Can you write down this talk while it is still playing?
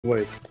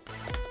Wait.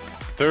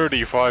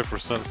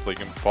 35% is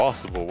like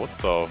impossible. What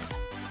the?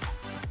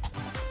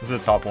 This is the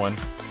top one.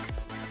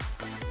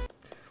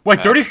 Wait,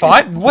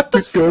 35? What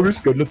the? Scary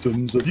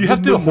skeletons. Do you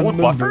have to hold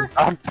buffer?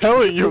 I'm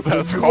telling you,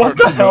 that's hard. What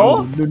the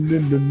hell?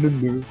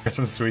 No. There's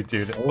some sweet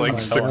dude. Oh Like my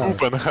Scoop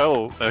God. and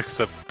Hell,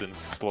 except in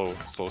slow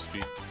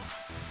speed.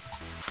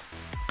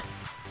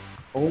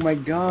 Oh my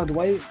god,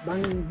 why,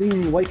 Bang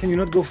Bing, why can you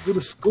not go through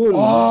the school?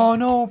 Oh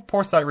no,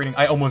 poor sight reading.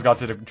 I almost got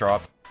to the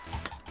drop.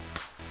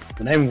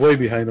 And I'm way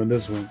behind on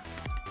this one.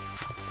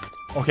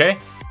 Okay.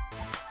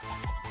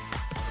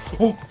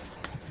 Oh.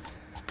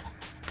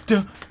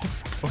 Okay.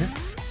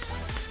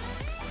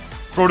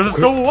 Bro, this is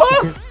so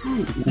what?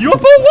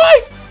 UFO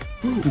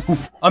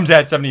what? I'm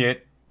dead.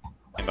 78.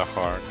 Kinda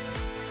hard.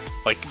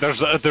 Like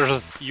there's a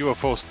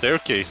UFO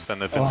staircase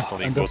and it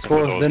instantly And goes of into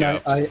course, those then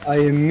gaps. I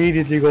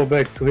immediately go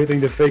back to hitting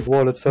the fake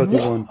wall at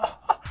 31.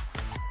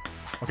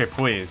 Okay,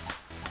 please.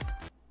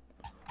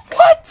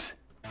 What?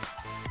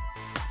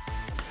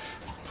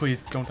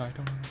 Please don't die.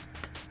 Don't die.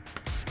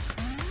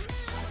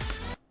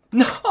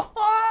 No.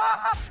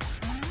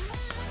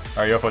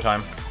 Alright, UFO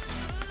time.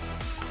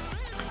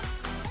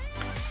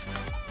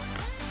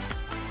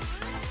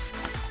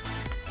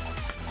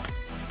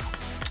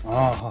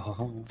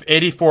 Oh,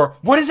 84.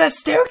 What is that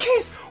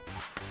staircase?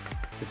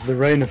 it's the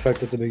rain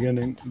effect at the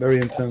beginning. Very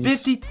intense.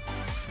 50.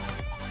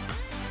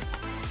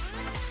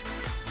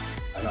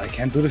 I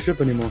can't do the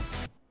ship anymore.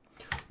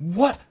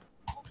 What?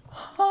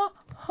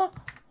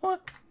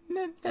 What?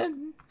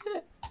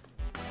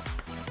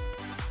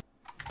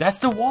 That's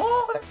the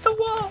wall. That's the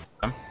wall.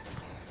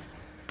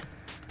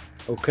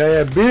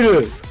 Okay, I beat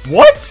it.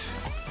 What?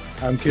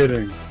 I'm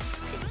kidding.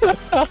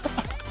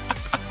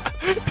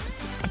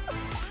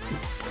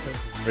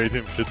 Made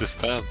him shit his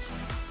pants.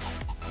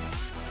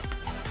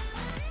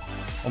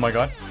 Oh my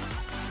god.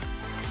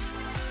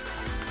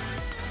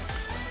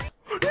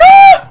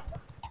 No!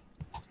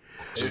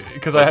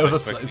 Because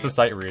it's a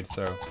sight read,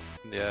 so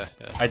Yeah.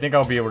 I think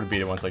I'll be able to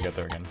beat it once I get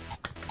there again.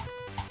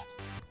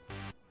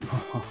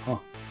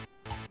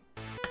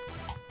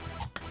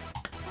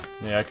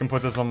 Yeah, I can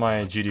put this on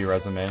my GD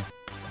resume.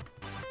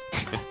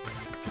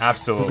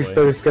 Absolutely.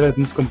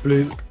 SpookyScarySkeletons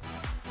complete.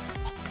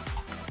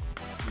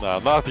 Nah,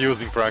 not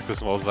using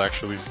practice modes is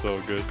actually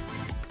so good.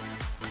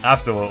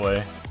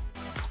 Absolutely.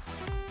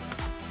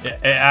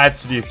 It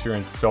adds to the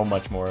experience so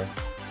much more.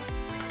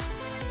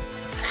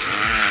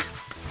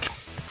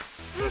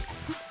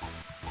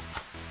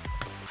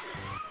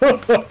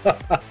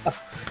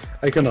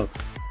 I cannot.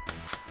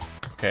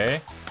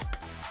 Okay.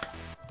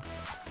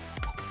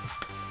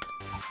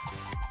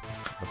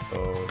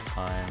 UFO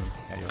time.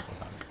 Yeah, UFO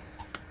time.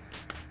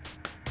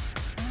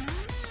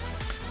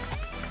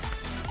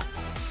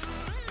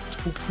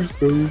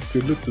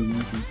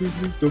 SpookyScarySkeletons. This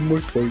is the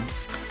most fun.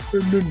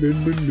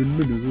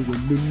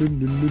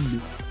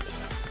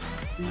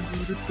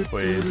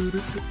 Please.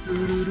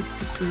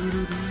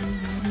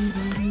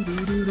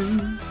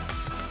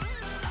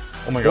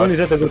 Oh my god. Only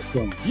that a good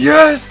one.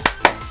 Yes!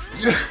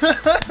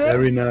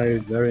 Very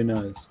nice, very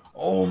nice.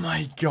 Oh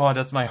my god,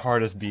 that's my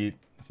hardest beat.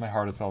 That's my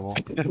hardest level.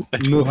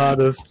 No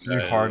hardest.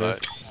 The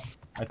hardest.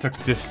 I took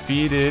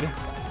defeated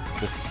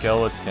the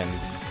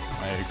skeletons.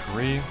 I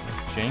agree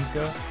with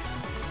Jenka.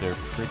 They're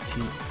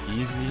pretty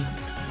easy.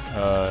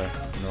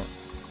 No.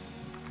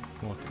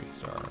 What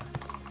 3-star?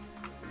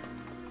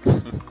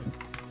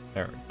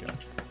 There we go.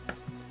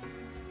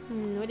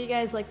 What do you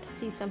guys like to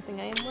see? Something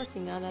I am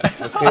working on it.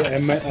 Okay,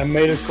 I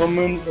made a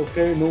comment.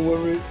 Okay, no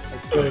worry.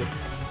 Okay.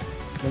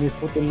 When you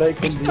put a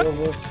like on the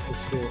others,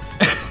 okay.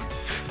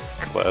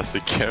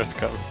 Classic carrot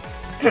cover.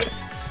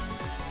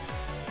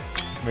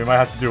 We might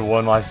have to do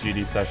one last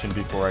GD session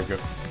before I go.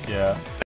 Yeah.